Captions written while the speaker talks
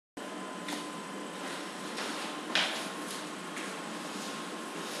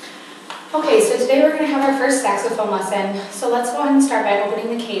Okay, so today we're going to have our first saxophone lesson. So let's go ahead and start by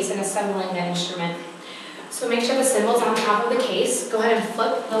opening the case and assembling the instrument. So make sure the cymbal's on top of the case. Go ahead and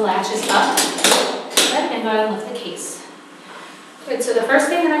flip the latches up. Good, and go ahead and lift the case. Good, so the first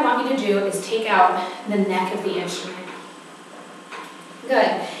thing that I want you to do is take out the neck of the instrument. Good,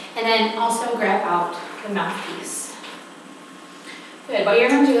 and then also grab out the mouthpiece. Good, what you're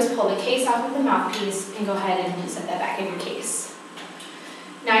going to do is pull the case off of the mouthpiece and go ahead and set that back in your case.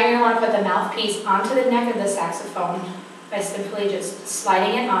 Now you're going to want to put the mouthpiece onto the neck of the saxophone by simply just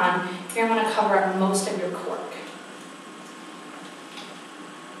sliding it on. You're going to want to cover up most of your cork.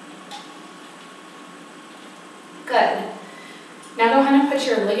 Good. Now go ahead and put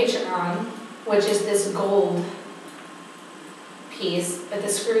your ligature on, which is this gold piece with the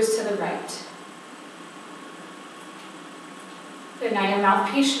screws to the right. Good. Now your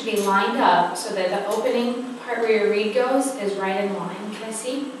mouthpiece should be lined up so that the opening part where your reed goes is right in line. Can I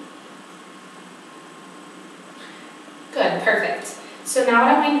see? Good, perfect. So now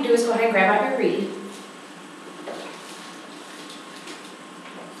what I want you to do is go ahead and grab out your reed.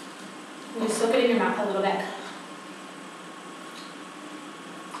 And just soak it in your mouth a little bit.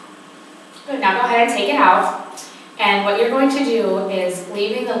 Good, now go ahead and take it out. And what you're going to do is,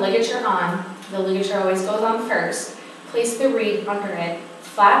 leaving the ligature on, the ligature always goes on first, place the reed under it,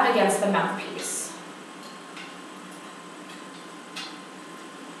 flat against the mouthpiece.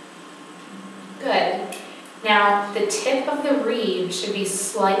 Good. Now, the tip of the reed should be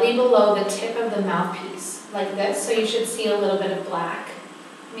slightly below the tip of the mouthpiece, like this, so you should see a little bit of black.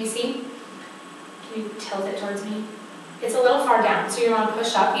 Let me see. Can you tilt it towards me? It's a little far down, so you want to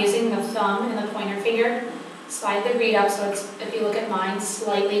push up using the thumb and the pointer finger. Slide the reed up so it's, if you look at mine,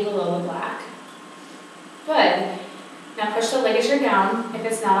 slightly below the black. Good. Now push the ligature down, if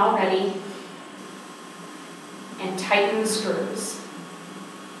it's not already, and tighten the screws.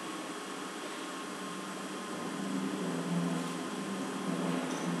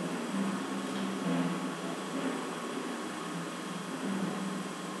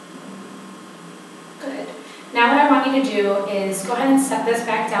 Good. Now what I want you to do is go ahead and set this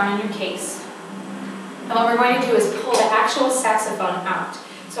back down in your case. And what we're going to do is pull the actual saxophone out.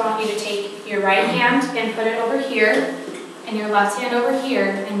 So I want you to take your right hand and put it over here, and your left hand over here,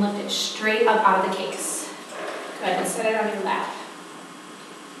 and lift it straight up out of the case. Go ahead and set it on your lap.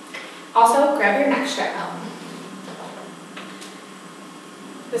 Also, grab your neck strap out.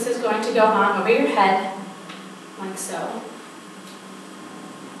 This is going to go on over your head, like so.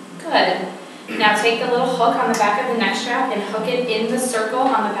 Good. Now take the little hook on the back of the neck strap and hook it in the circle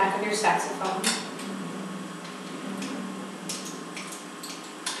on the back of your saxophone.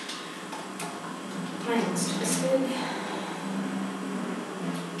 Mine's twisted.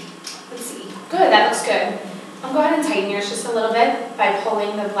 Let's see. Good, that looks good. I'll go ahead and tighten yours just a little bit by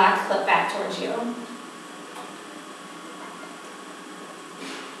pulling the black clip back towards you.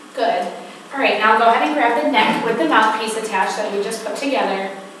 Good. Alright, now go ahead and grab the neck with the mouthpiece attached that we just put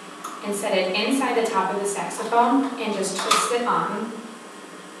together and set it inside the top of the saxophone and just twist it on.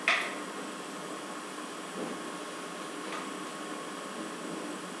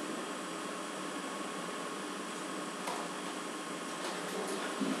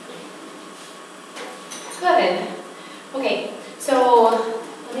 Good. Okay, so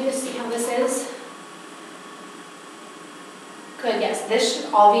let me just see how this is. Good, yes, this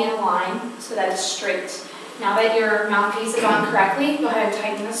should all be in line so that it's straight. Now that your mouthpiece is on correctly, go ahead and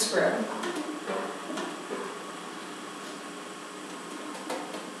tighten the screw.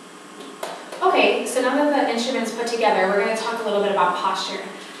 Okay, so now that the instrument's put together, we're going to talk a little bit about posture.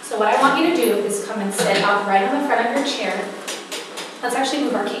 So what I want you to do is come and sit upright on the front of your chair. Let's actually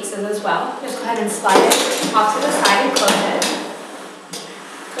move our cases as well. Just go ahead and slide it off to the side and close it.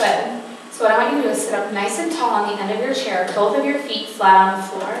 Good. So what I want you to do is sit up nice and tall on the end of your chair, both of your feet flat on the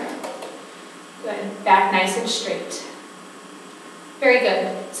floor. Good. Back nice and straight. Very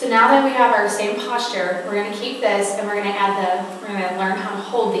good. So now that we have our same posture, we're going to keep this and we're going to learn how to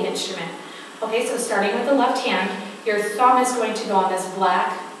hold the instrument. Okay, so starting with the left hand, your thumb is going to go on this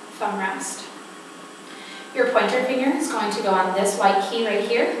black thumb rest. Your pointer finger is going to go on this white key right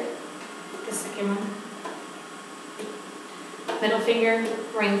here, the second one. Middle finger,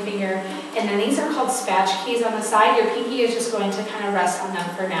 ring finger, and then these are called spatch keys on the side. Your pinky is just going to kind of rest on them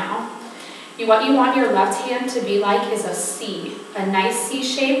for now. What you want your left hand to be like is a C, a nice C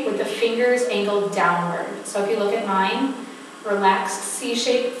shape with the fingers angled downward. So if you look at mine, relaxed C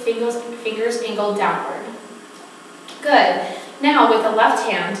shape, fingers angled downward. Good. Now with the left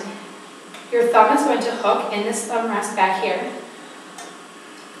hand, your thumb is going to hook in this thumb rest back here.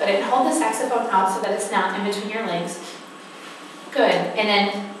 Good, and hold the saxophone out so that it's not in between your legs. Good, and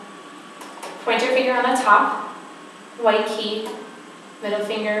then Pointer finger on the top, white key, middle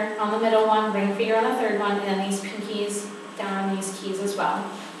finger on the middle one, ring finger on the third one, and then these pinkies down on these keys as well.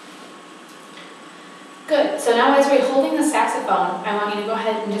 Good. So now as we're holding the saxophone, I want you to go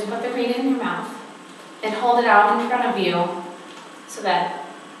ahead and just put the reed in your mouth and hold it out in front of you so that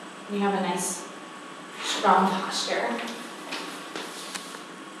you have a nice, strong posture.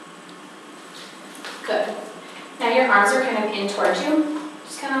 Good. Now your arms are kind of in towards you.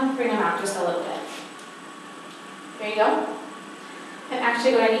 Just kind of bring them out just a little bit. There you go. I'm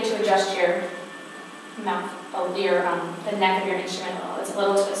actually going to need to adjust your mouth, the neck of your instrument a little. It's a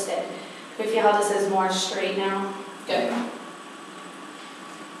little twisted. Do you feel how this is more straight now? Good.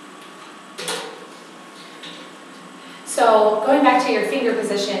 So going back to your finger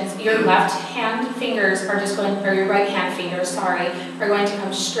positions, your left hand fingers are just going, or your right hand fingers, sorry, are going to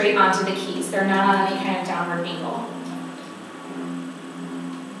come straight onto the keys. They're not on any kind of downward angle.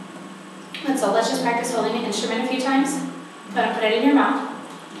 And so let's just practice holding an instrument a few times. Go ahead and put it in your mouth.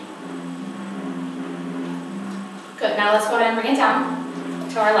 Good. Now let's go ahead and bring it down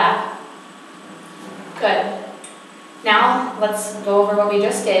to our lap. Good. Now let's go over what we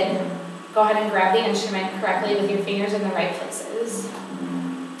just did. Go ahead and grab the instrument correctly with your fingers in the right places.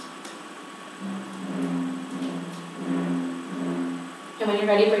 And when you're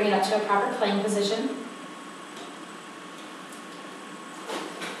ready, bring it up to a proper playing position.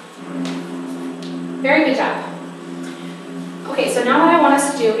 Very good job. Okay, so now what I want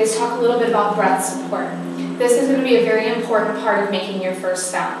us to do is talk a little bit about breath support. This is going to be a very important part of making your first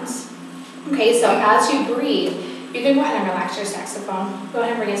sounds. Okay, so as you breathe, you can go ahead and relax your saxophone. Go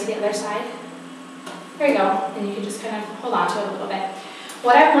ahead and bring it to the other side. There you go, and you can just kind of hold on to it a little bit.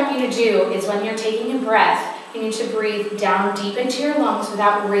 What I want you to do is when you're taking a breath, you need to breathe down deep into your lungs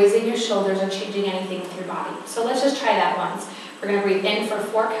without raising your shoulders or changing anything with your body. So let's just try that once. We're going to breathe in for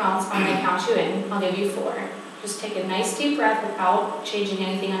 4 counts. I'm going to count you in. I'll give you 4. Just take a nice deep breath without changing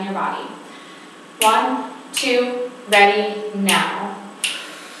anything on your body. 1, 2, ready, now.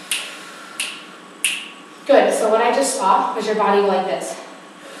 Good, so what I just saw was your body go like this.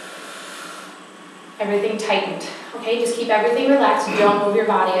 Everything tightened. Okay, just keep everything relaxed. Don't move your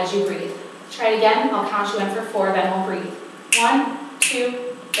body as you breathe. Try it again. I'll count you in for 4, then we'll breathe. 1,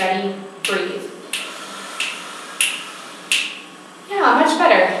 2, ready, breathe. Yeah, much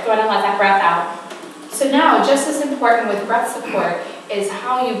better. Go ahead and let that breath out. So now, just as important with breath support is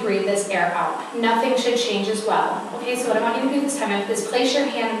how you breathe this air out. Nothing should change as well. Okay, so what I want you to do this time is place your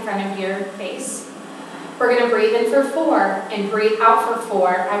hand in front of your face. We're going to breathe in for 4 and breathe out for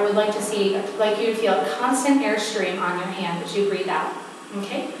 4. I would like you to feel a constant airstream on your hand as you breathe out.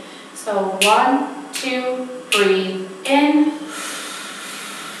 Okay? So 1, 2, breathe in.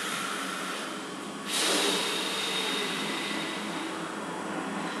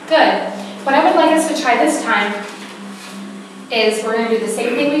 Good. What I would like us to try this time is we're going to do the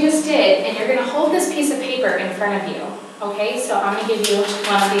same thing we just did, and you're going to hold this piece of paper in front of you. Okay? So I'm going to give you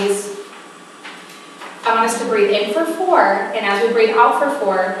one of these. I want us to breathe in for 4, and as we breathe out for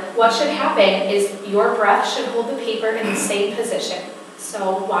 4, what should happen is your breath should hold the paper in the same position.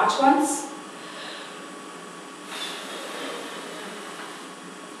 So watch once.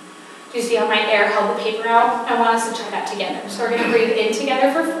 Do you see how my air held the paper out? I want us to try that together. So we're going to breathe in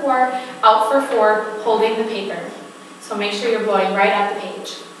together for 4, out for 4, holding the paper. So make sure you're blowing right at the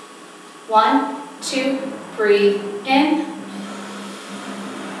page. 1, 2, breathe in.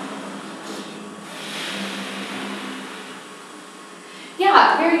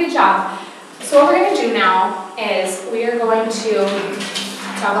 Yeah, very good job. So what we're going to do now is we are going to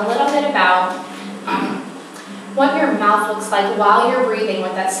talk a little bit about what your mouth looks like while you're breathing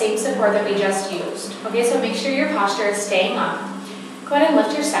with that same support that we just used. Okay, so make sure your posture is staying up. Go ahead and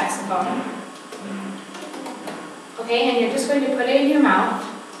lift your saxophone. Okay, and you're just going to put it in your mouth,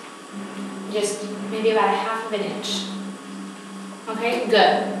 just maybe about 1/2 inch. Okay,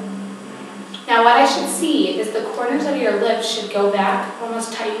 good. Now what I should see is the corners of your lips should go back,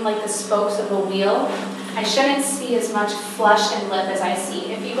 almost tighten like the spokes of a wheel. I shouldn't see as much flesh and lip as I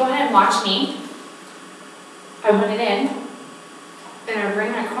see. If you go ahead and watch me, I put it in, and I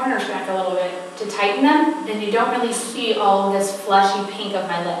bring my corners back a little bit to tighten them, and you don't really see all of this fleshy pink of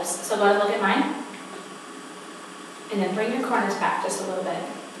my lips. So go ahead and look at mine, and then bring your corners back just a little bit.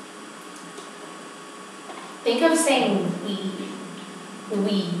 Think of saying we,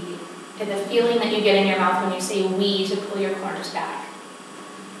 and the feeling that you get in your mouth when you say we to pull your corners back.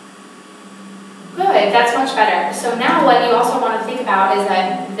 Good, that's much better. So now what you also want to think about is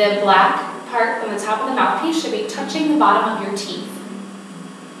that the black part on the top of the mouthpiece should be touching the bottom of your teeth.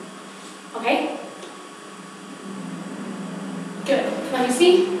 Okay? Good. Let me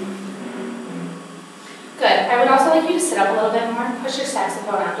see. like you to sit up a little bit more. Push your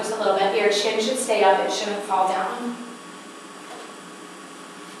saxophone out just a little bit. Your chin should stay up, it shouldn't fall down.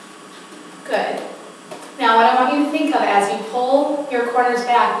 Good. Now what I want you to think of as you pull your corners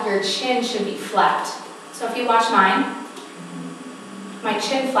back, your chin should be flat. So if you watch mine, my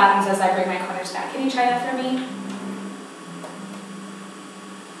chin flattens as I bring my corners back. Can you try that for me?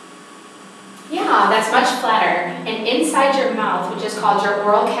 Yeah, that's much flatter. And inside your mouth, which is called your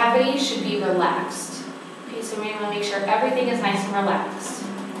oral cavity, should be relaxed. Okay, so we want to make sure everything is nice and relaxed.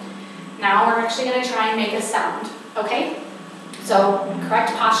 Now we're actually going to try and make a sound, okay? So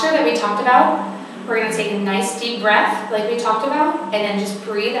correct posture that we talked about. We're going to take a nice deep breath like we talked about, and then just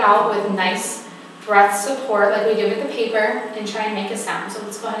breathe out with nice breath support like we did with the paper, and try and make a sound. So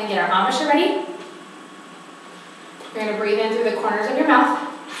let's go ahead and get our embouchure ready. You're going to breathe in through the corners of your mouth.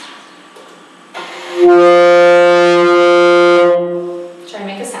 Try and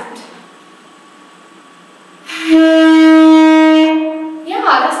make a sound. Yeah,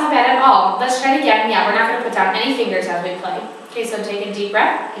 that's not bad at all. Let's try it again. Yeah, we're not going to put down any fingers as we play. Okay, so take a deep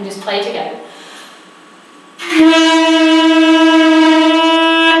breath and just play together.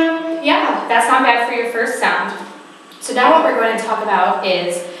 Yeah, that's not bad for your first sound. So now what we're going to talk about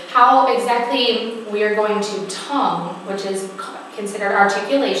is how exactly we are going to tongue, which is considered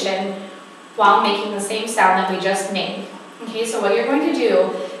articulation, while making the same sound that we just made. Okay, so what you're going to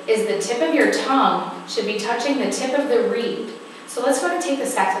do is the tip of your tongue should be touching the tip of the reed. So let's go ahead and take the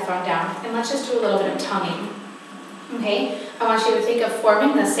saxophone down, and let's just do a little bit of tonguing. Okay, I want you to think of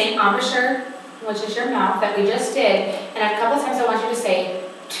forming the same embouchure, which is your mouth, that we just did, and a couple of times I want you to say,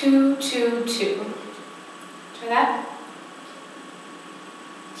 2, 2, 2. Try that.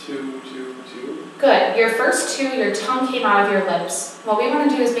 2, 2, 2. Good. Your first 2, your tongue came out of your lips. What we want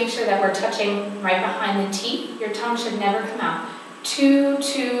to do is make sure that we're touching right behind the teeth. Your tongue should never come out. 2,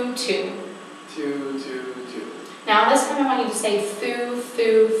 2, 2. 2, 2, 2. Now this time I want you to say thu,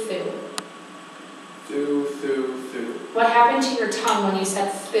 thu, thu. Thu, thu, thu. What happened to your tongue when you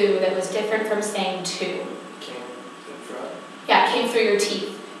said thu that was different from saying two? Came in front. Yeah, it came through your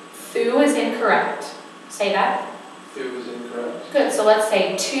teeth. Thu is incorrect. Say that. Thu is incorrect. Good, so let's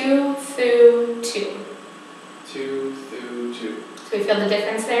say 2, thu, 2. 2, thu, 2. So we feel the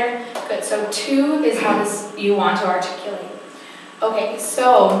difference there? Good, so 2 is how you want to articulate. Okay,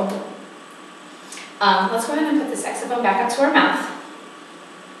 so let's go ahead and put the saxophone back up to our mouth.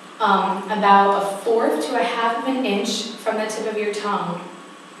 About 1/4 to 1/2 inch from the tip of your tongue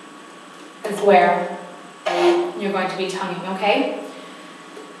is where you're going to be tonguing, okay?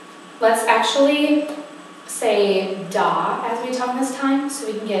 Let's actually say da as we tongue this time so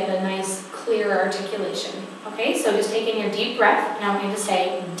we can get a nice clear articulation. Okay, so just taking your deep breath, and I want you to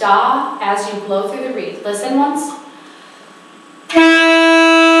say da as you blow through the reed. Listen once.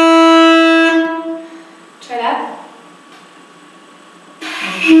 Try that.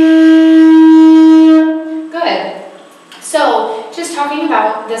 Good. So, just talking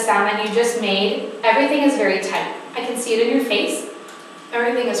about the sound that you just made, everything is very tight. I can see it in your face.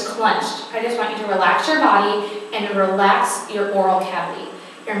 Everything is clenched. I just want you to relax your body and relax your oral cavity.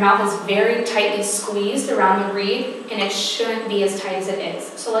 Your mouth is very tightly squeezed around the reed, and it shouldn't be as tight as it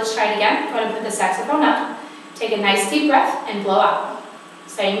is. So let's try it again. Go ahead and put the saxophone up. Take a nice deep breath and blow out,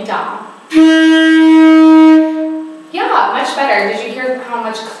 saying da. Yeah, much better. Did you hear how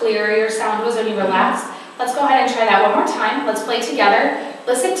much clearer your sound was when you relaxed? Let's go ahead and try that one more time. Let's play together.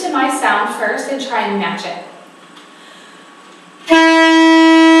 Listen to my sound first and try and match it.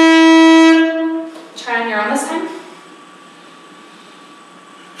 Try on your own this time.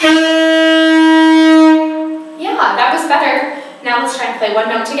 Yeah, that was better. Now let's try and play one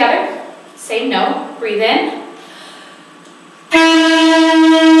note together. Same note. Breathe in.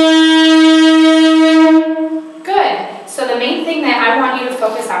 Good. So the main thing that I want you to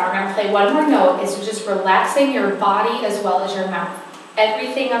focus on, we're going to play one more note, is just relaxing your body as well as your mouth.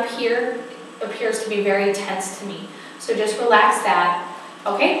 Everything up here appears to be very tense to me. So just relax that.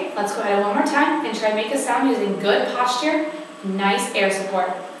 Okay, let's go ahead one more time and try and make a sound using good posture, nice air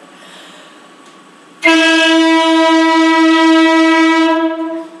support.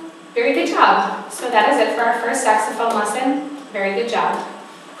 Very good job. So that is it for our first saxophone lesson. Very good job.